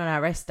 Even on our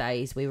rest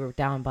days, we were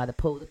down by the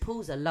pool. The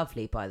pools are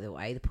lovely, by the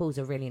way. The pools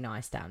are really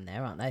nice down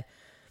there, aren't they?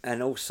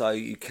 And also,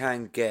 you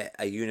can get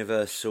a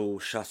Universal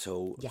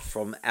shuttle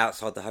from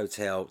outside the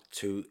hotel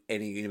to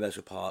any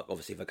Universal park,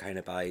 obviously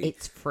Volcano Bay.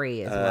 It's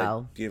free as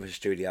well. Universal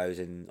Studios,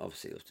 and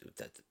obviously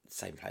the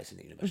same place in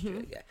the Universal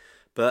Studios, yeah.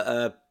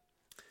 But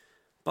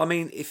I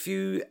mean, if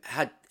you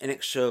had an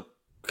extra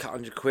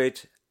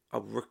 £100,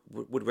 I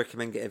would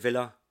recommend getting a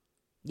villa.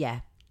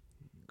 Yeah.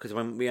 Because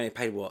when we only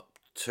paid, what,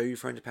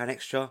 £200-300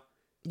 extra?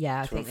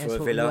 Yeah, I think that's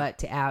what we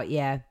worked it out,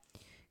 yeah.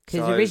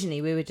 Because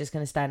originally we were just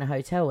going to stay in a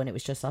hotel and it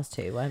was just us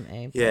two, weren't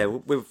we? But... Yeah,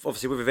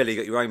 obviously with a villa, you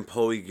got your own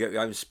pool, you get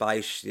your own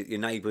space. Your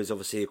neighbours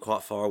obviously are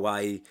quite far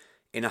away.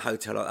 In a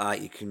hotel like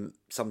that, you can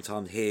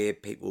sometimes hear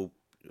people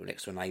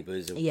next door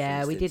neighbours.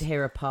 Yeah, we did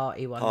hear a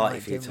party one night,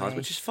 a few times,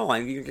 which is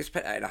fine. You can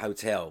expect that in a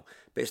hotel,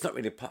 but it's not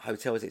really a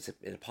hotel, it's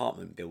an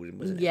apartment building,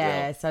 wasn't it?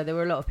 Yeah, well? So there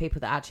were a lot of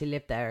people that actually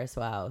lived there as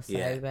well.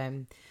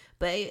 So,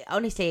 but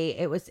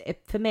honestly,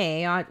 for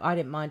me, I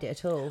didn't mind it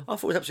at all. I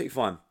thought it was absolutely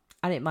fine.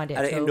 I didn't mind it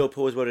at all. Had an indoor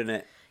pool as well, didn't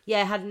it?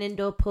 Yeah, had an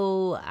indoor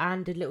pool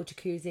and a little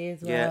jacuzzi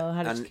as well.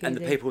 Yeah, and the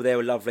people there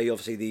were lovely.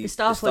 Obviously, the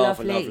staff were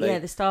lovely. Yeah,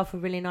 the staff were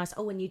really nice.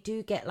 Oh, and you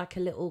do get like a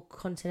little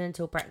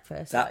continental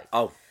breakfast.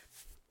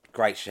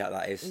 Great shout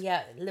that is.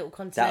 Yeah, a little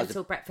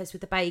continental breakfast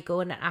with a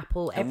bagel and an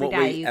apple every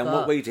day.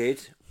 What we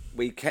did,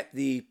 we kept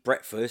the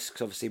breakfast,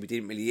 because obviously we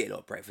didn't really eat a lot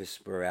of breakfast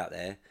when we were out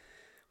there.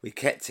 We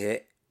kept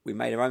it. We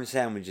made our own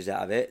sandwiches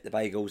out of it. The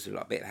bagels were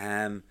like a bit of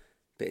ham,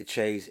 bit of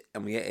cheese,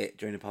 and we ate it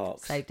during the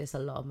parks. Saved us a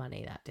lot of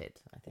money, that did,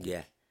 I think.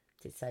 Yeah.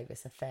 Did save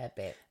us a fair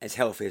bit. It's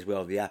healthy as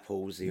well. The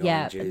apples, the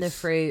oranges, and the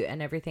fruit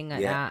and everything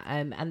like that.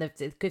 And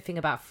the good thing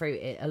about fruit,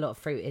 a lot of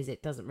fruit, is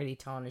it doesn't really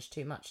tarnish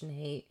too much in the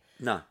heat.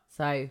 No.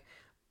 So,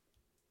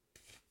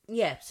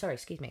 yeah. Sorry,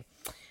 excuse me.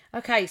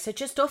 Okay, so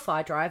just off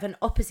I drive and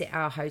opposite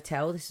our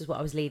hotel. This is what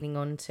I was leading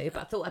on to, but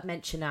I thought I'd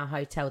mention our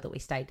hotel that we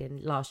stayed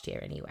in last year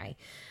anyway.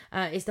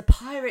 Is the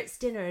Pirates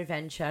Dinner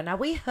Adventure. Now,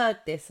 we heard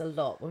this a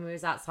lot when we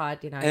was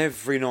outside, you know.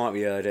 Every night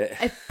we heard it.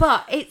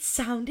 But it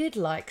sounded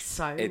like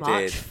so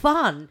much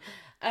fun.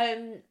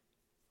 And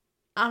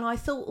I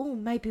thought,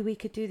 maybe we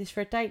could do this for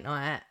a date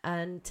night,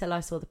 until I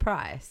saw the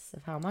price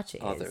of how much it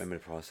is. I don't remember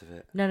the price of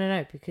it.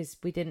 No, because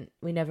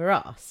we never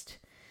asked.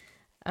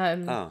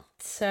 So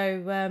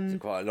it's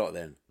quite a lot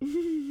then.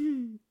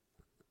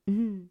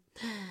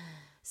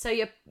 So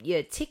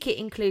your ticket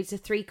includes a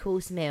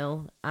 3-course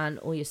meal and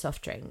all your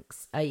soft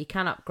drinks. You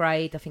can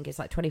upgrade. I think it's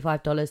like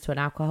 $25 to an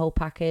alcohol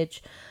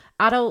package.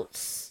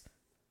 Adults,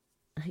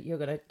 you're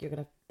gonna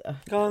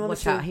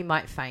watch out. He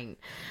might faint.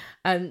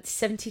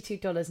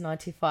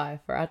 $72.95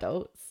 for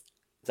adults.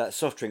 Is that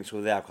soft drinks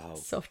with the alcohol?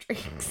 Soft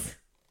drinks.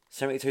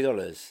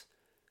 $72.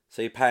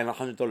 So you're paying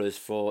 $100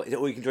 for. Is it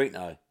all you can drink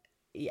now?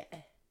 Yeah.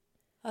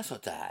 That's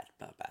not bad.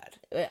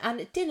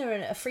 And dinner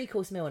and a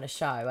 3-course meal and a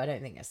show, I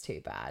don't think that's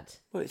too bad.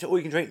 Well, it's all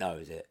you can drink now,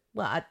 is it?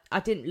 Well, I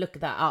didn't look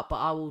that up, but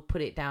I will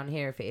put it down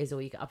here if it is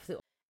all you can.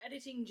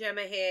 Editing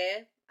Gemma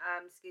here.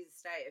 Excuse the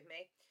state of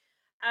me.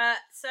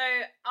 So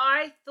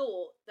I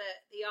thought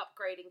that the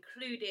upgrade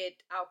included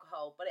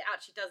alcohol, but it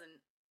actually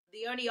doesn't.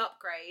 The only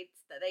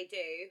upgrades that they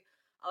do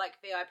are like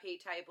VIP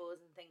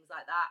tables and things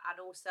like that, and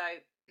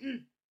also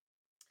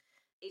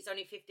it's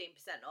only 15%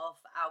 off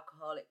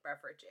alcoholic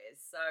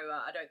beverages. So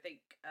I don't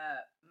think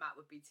Matt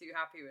would be too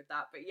happy with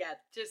that. But yeah,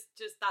 just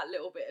that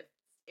little bit of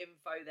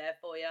info there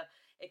for you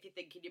if you're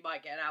thinking you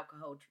might get an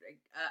alcoholic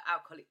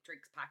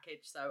drinks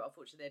package. So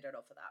unfortunately, they don't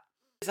offer that.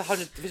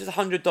 If it's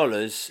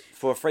 $100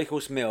 for a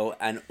 3-course meal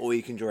and all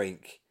you can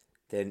drink,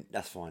 then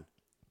that's fine.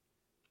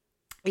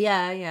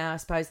 Yeah, I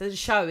suppose. The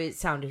show, it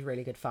sounded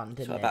really good fun,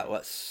 didn't it? About,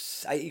 what,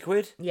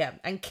 £80? Yeah,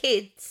 and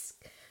kids,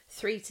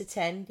 3 to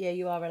 10, yeah,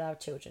 you are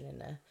allowed children in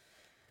there.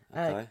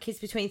 Okay. Kids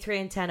between 3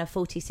 and 10 are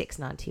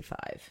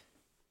 $46.95.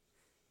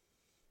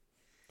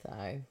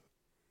 So,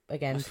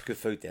 again... That's good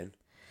food then.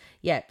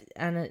 Yeah,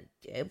 and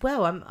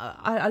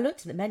I looked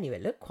at the menu.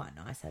 It looked quite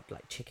nice. It had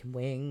like chicken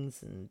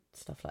wings and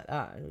stuff like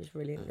that. It was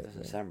really. That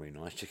doesn't sound really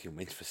nice. Chicken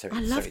wings for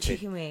 70. I love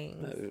chicken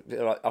wings.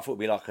 I thought it'd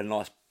be like a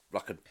nice,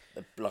 like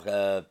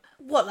a.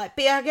 What, like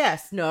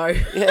BRGS? No.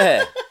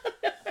 Yeah.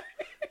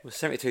 Well,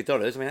 $72.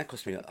 I mean, that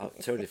cost me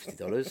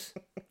 $250.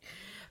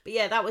 But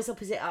yeah, that was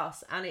opposite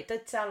us, and it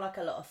did sound like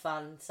a lot of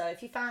fun. So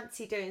if you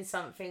fancy doing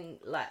something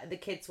like the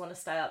kids want to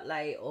stay up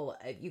late, or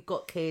if you've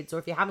got kids, or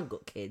if you haven't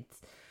got kids.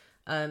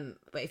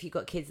 But if you've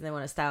got kids and they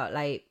want to stay out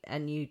late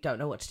and you don't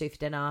know what to do for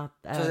dinner...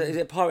 so is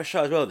it a pirate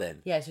show as well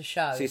then? Yeah, it's a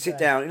show. So you sit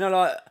down,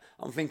 like,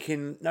 I'm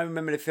thinking,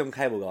 remember the film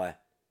Cable Guy?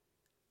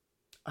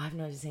 I've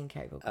never seen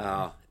Cable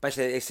Guy.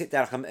 Basically, they sit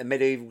down like a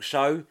medieval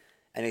show,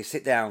 and they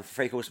sit down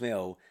for 3-course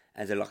meal,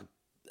 and they're like,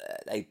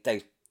 they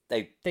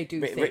do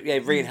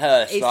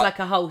rehearse. It's like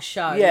a whole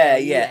show.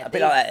 Yeah, a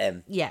bit like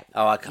that. Yeah.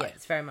 Oh, okay. Yeah,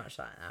 it's very much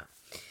like that.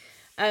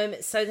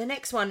 So the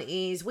next one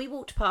is, we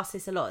walked past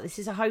this a lot. This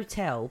is a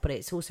hotel, but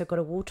it's also got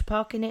a water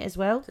park in it as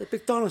well. The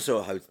big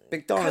dinosaur.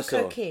 Big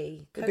dinosaur.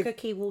 Coco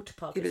Key water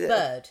park. Yeah, It's a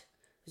bird.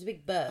 It was a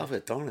big bird. I've got a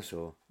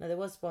dinosaur. No, there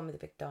was one with a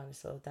big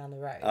dinosaur down the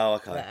road. Oh,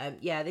 okay.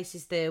 But, yeah, this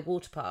is the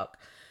water park.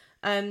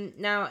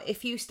 Now,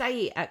 if you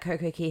stay at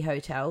Coco Key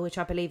Hotel, which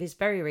I believe is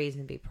very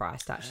reasonably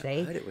priced,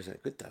 actually. I heard it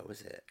wasn't good though,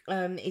 was it?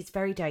 It's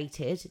very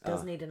dated. It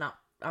does need an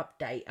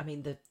update. I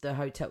mean, the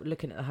hotel,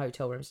 looking at the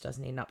hotel rooms, does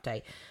need an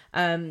update.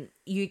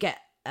 You get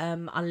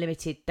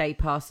unlimited day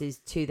passes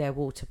to their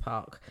water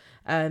park.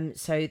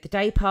 So the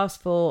day pass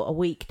for a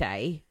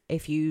weekday,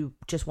 if you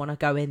just want to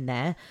go in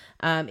there,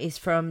 is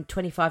from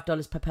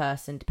 $25 per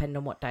person, depending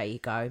on what day you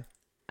go.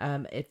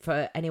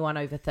 For anyone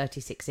over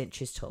 36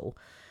 inches tall.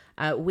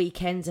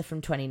 Weekends are from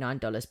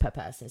 $29 per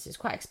person, so it's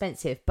quite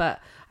expensive,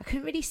 but I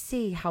couldn't really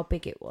see how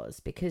big it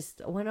was because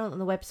I went on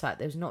the website,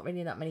 there's not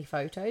really that many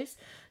photos,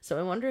 so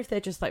I wonder if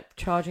they're just like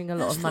charging a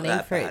lot of money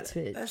for it.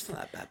 That's not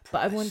that bad price.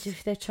 But I wonder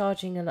if they're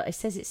charging a lot. It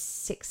says it's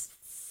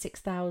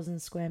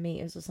 6,000 square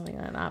meters or something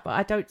like that, but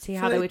I don't see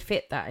how they would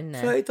fit that in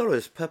there.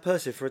 $30 per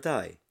person for a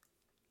day?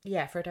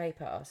 Yeah, for a day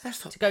pass.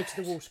 That's not to go bad.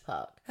 to the water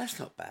park. That's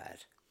not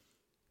bad.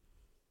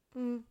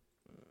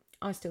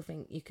 I still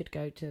think you could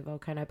go to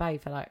Volcano Bay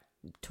for like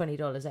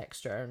 $20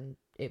 extra and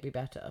it'd be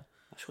better.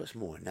 I'm sure it's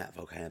more than that,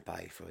 Volcano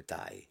Bay, for a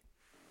day.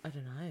 I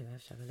don't know. I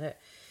have to have a look.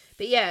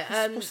 But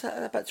yeah, what's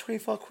that? About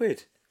 25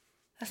 quid.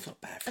 That's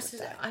not bad for a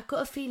day. I've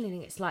got a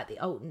feeling it's like the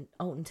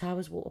Alton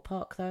Towers water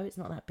park though. It's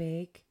not that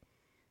big.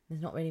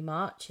 There's not really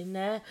much in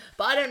there.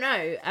 But I don't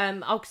know.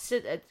 I'll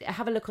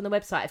have a look on the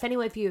website. If any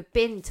of you have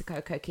been to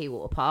Coco Key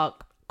Water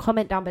Park,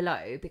 comment down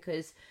below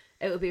because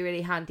it would be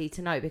really handy to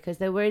know because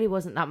there really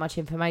wasn't that much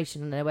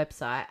information on their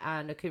website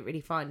and I couldn't really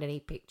find any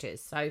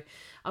pictures. So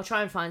I'll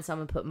try and find some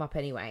and put them up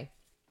anyway.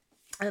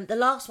 The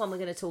last one we're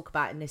going to talk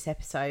about in this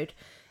episode,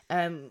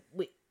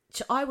 which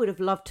I would have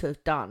loved to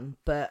have done,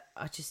 but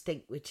I just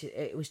think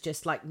it was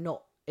just like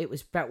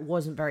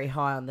wasn't very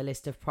high on the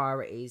list of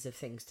priorities of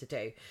things to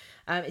do.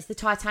 It's the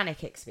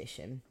Titanic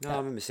exhibition. No, I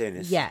remember seeing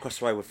this. Yeah. Across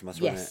the road from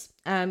us, wasn't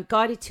it?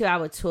 Guided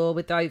 2-hour tour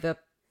with over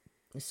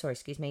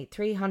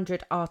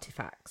 300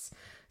 artifacts.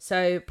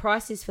 So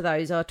prices for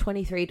those are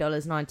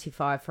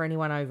 $23.95 for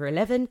anyone over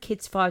 11.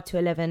 Kids 5 to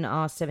 11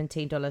 are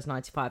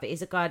 $17.95. It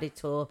is a guided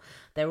tour.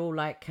 They're all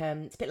like,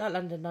 it's a bit like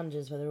London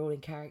Dungeons where they're all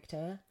in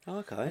character. Oh,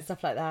 okay. And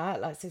stuff like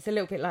that. So it's a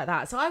little bit like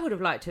that. So I would have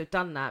liked to have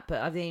done that,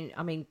 but I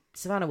mean,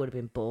 Savannah would have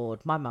been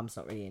bored. My mum's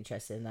not really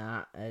interested in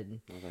that.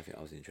 And I don't think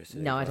I was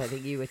interested. No, I don't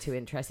think you were too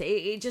interested.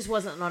 It just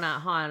wasn't on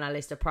high on our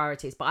list of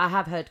priorities, but I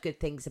have heard good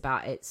things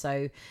about it.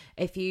 So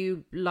if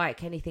you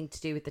like anything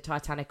to do with the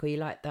Titanic or you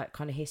like that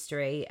kind of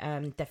history,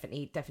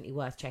 definitely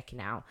worth checking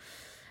out.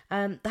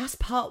 That's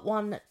part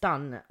one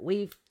done.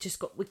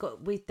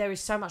 There is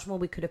so much more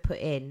we could have put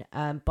in,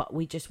 but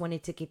we just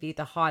wanted to give you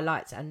the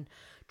highlights and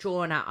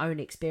draw on our own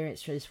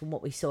experiences from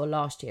what we saw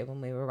last year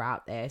when we were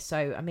out there.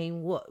 So, I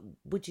mean, what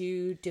would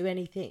you do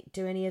any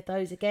of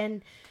those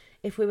again?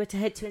 If we were to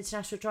head to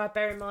International Drive,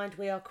 bear in mind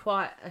we are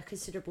quite a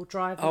considerable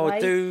drive away.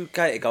 I'll do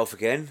Gator Golf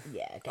again.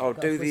 Yeah, I'll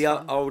do the.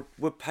 I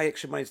would pay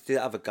extra money to do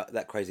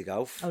that crazy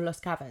golf. Oh,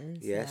 Lost Caverns.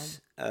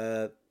 Yes,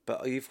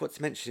 but you've got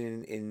to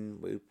mention in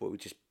what we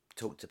just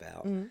talked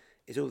about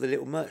is all the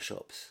little merch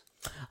shops.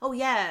 Oh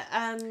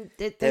yeah,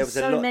 there's there was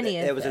so many.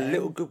 There was a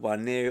little good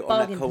one near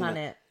Bargain on that corner.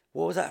 Planet.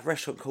 What was that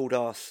restaurant called?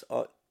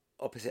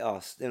 Opposite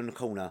us, there on the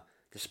corner.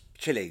 The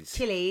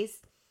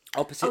Chili's.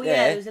 Opposite there.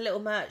 Yeah, there was a little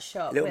merch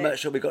shop. Merch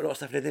shop. We got a lot of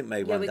stuff in there, didn't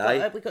we? One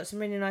day. We got some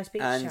really nice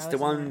beach and showers. And the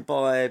one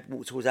by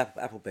walk towards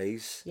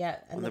Applebee's. Yeah,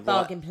 and the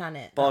Bargain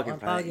Planet. Bargain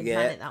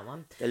Planet, that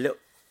one.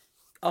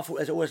 I thought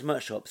there's always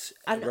merch shops.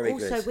 And very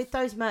also good. with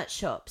those merch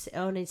shops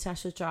on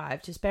International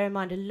Drive, just bear in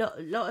mind a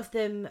lot of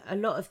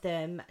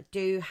them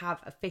do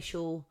have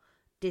official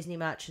Disney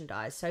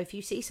merchandise. So if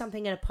you see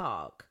something in a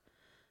park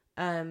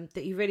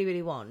that you really,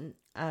 really want,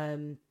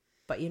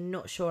 but you're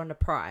not sure on the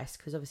price,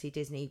 because obviously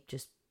Disney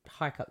just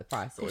hike up the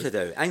prices. Of course they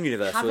do, and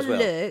Universal as well.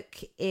 Have a look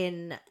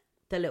in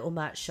the little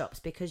merch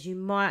shops because you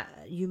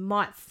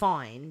might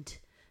find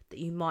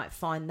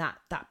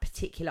that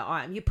particular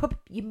item.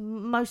 You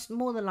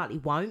more than likely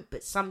won't,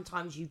 but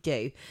sometimes you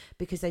do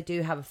because they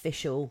do have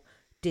official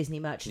Disney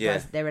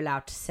merchandise that they're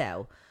allowed to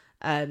sell.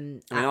 I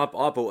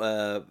bought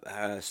a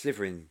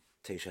Slytherin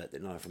t-shirt,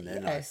 didn't I, from there?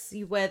 Yes,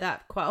 you wear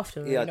that quite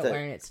often. Yeah, I'm not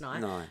wearing it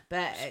tonight. No.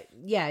 But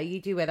you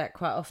do wear that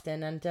quite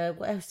often. And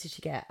what else did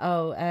you get?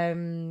 Oh, a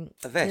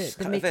vest.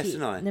 The Mickey, vest,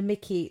 didn't I?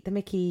 The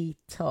Mickey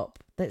top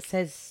that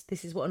says,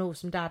 "This is what an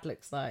awesome dad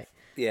looks like."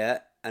 Yeah,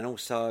 and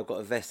also I've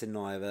got a vest, didn't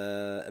I?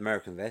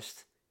 American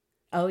vest.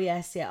 Oh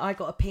yes, yeah. I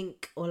got a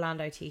pink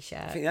Orlando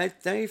t-shirt. I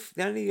think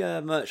the only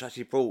merch I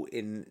actually brought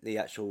in the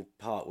actual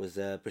part was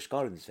Busch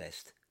Gardens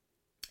vest.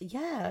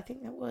 Yeah, I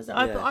think that was. Yeah.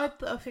 I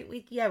think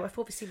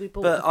obviously we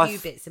bought a few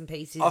bits and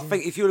pieces. I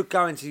think if you're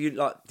going to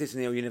like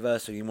Disney or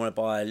Universal, you want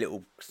to buy a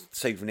little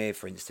souvenir,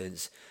 for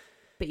instance.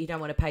 But you don't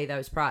want to pay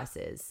those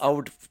prices.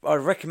 I'd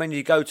recommend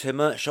you go to a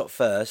merch shop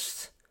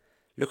first,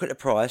 look at the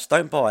price,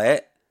 don't buy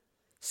it,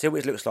 see what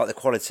it looks like, the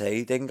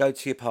quality, then go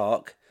to your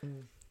park,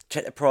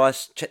 check the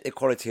price, check the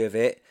quality of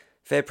it.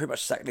 They're pretty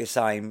much exactly the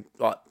same,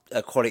 like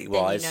quality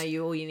wise. Then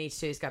all you need to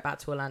do is go back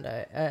to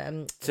Orlando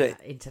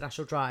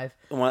International Drive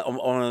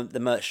on the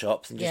merch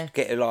shops and just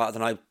get it like, I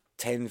don't know,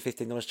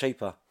 $10-15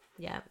 cheaper.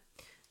 Yeah.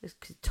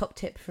 Top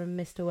tip from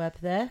Mr. Webb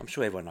there. I'm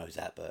sure everyone knows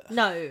that, but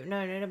no,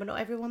 but not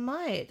everyone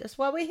might. That's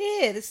why we're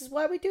here. This is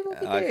why we do what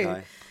we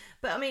do.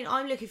 But I mean,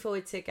 I'm looking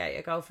forward to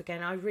Gator Golf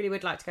again. I really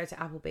would like to go to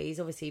Applebee's.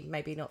 Obviously,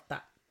 maybe not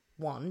that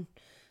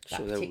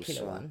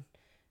particular one.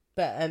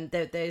 But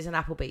there's an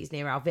Applebee's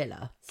near our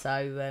villa,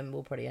 so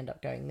we'll probably end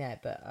up going there.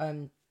 But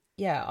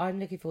yeah, I'm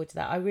looking forward to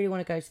that. I really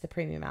want to go to the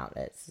premium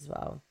outlets as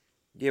well.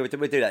 Yeah, we'll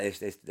do that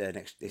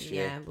this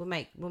year. Yeah, we'll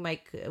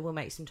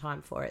make some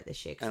time for it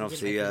this year. And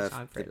obviously,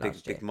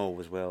 the big mall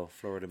as well,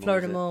 Florida Mall.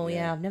 Florida Mall,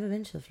 yeah. I've never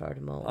been to the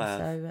Florida Mall,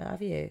 so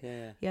have you?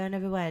 Yeah, I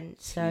never went.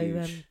 It's so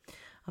huge.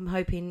 I'm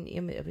hoping.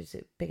 Was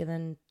it bigger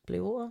than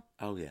Blue Water?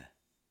 Oh yeah.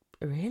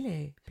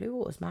 Really? Blue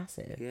Water's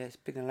massive. Yeah, it's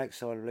bigger than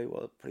Lakeside Blue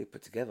Water, pretty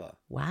put together.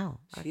 Wow.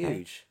 It's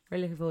huge.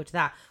 Really looking forward to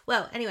that.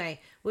 Well, anyway,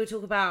 we'll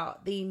talk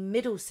about the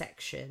middle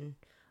section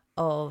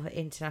of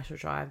International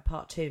Drive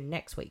Part 2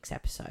 next week's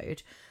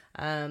episode.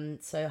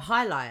 So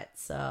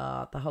highlights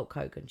are the Hulk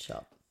Hogan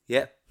shop.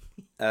 Yep.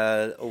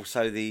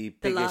 Also the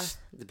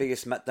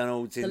biggest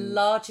McDonald's the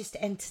largest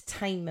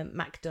entertainment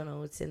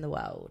McDonald's in the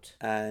world.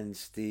 And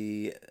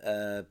the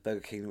Burger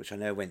King, which I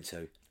never went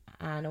to.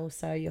 And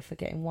also, you're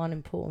forgetting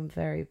one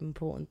very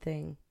important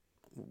thing.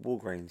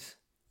 Walgreens.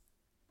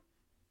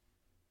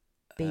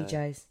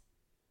 BJ's.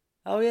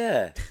 Oh,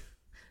 yeah.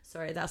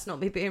 Sorry, that's not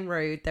me being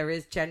rude. There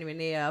is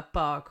genuinely a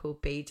bar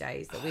called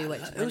BJ's that we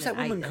went to. Who was that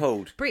woman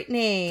called?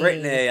 Brittany,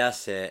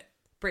 that's it.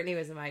 Brittany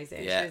was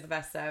amazing. Yeah. She was the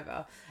best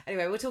server.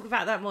 Anyway, we'll talk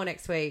about that more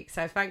next week.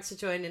 So thanks for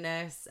joining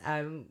us.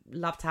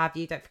 Love to have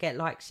you. Don't forget,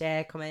 like,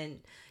 share,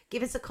 comment.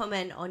 Give us a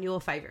comment on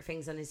your favourite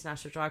things on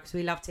International Drive because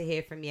we love to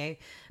hear from you.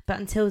 But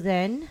until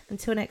then,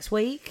 until next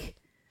week.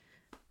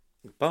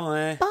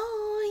 Bye. Bye.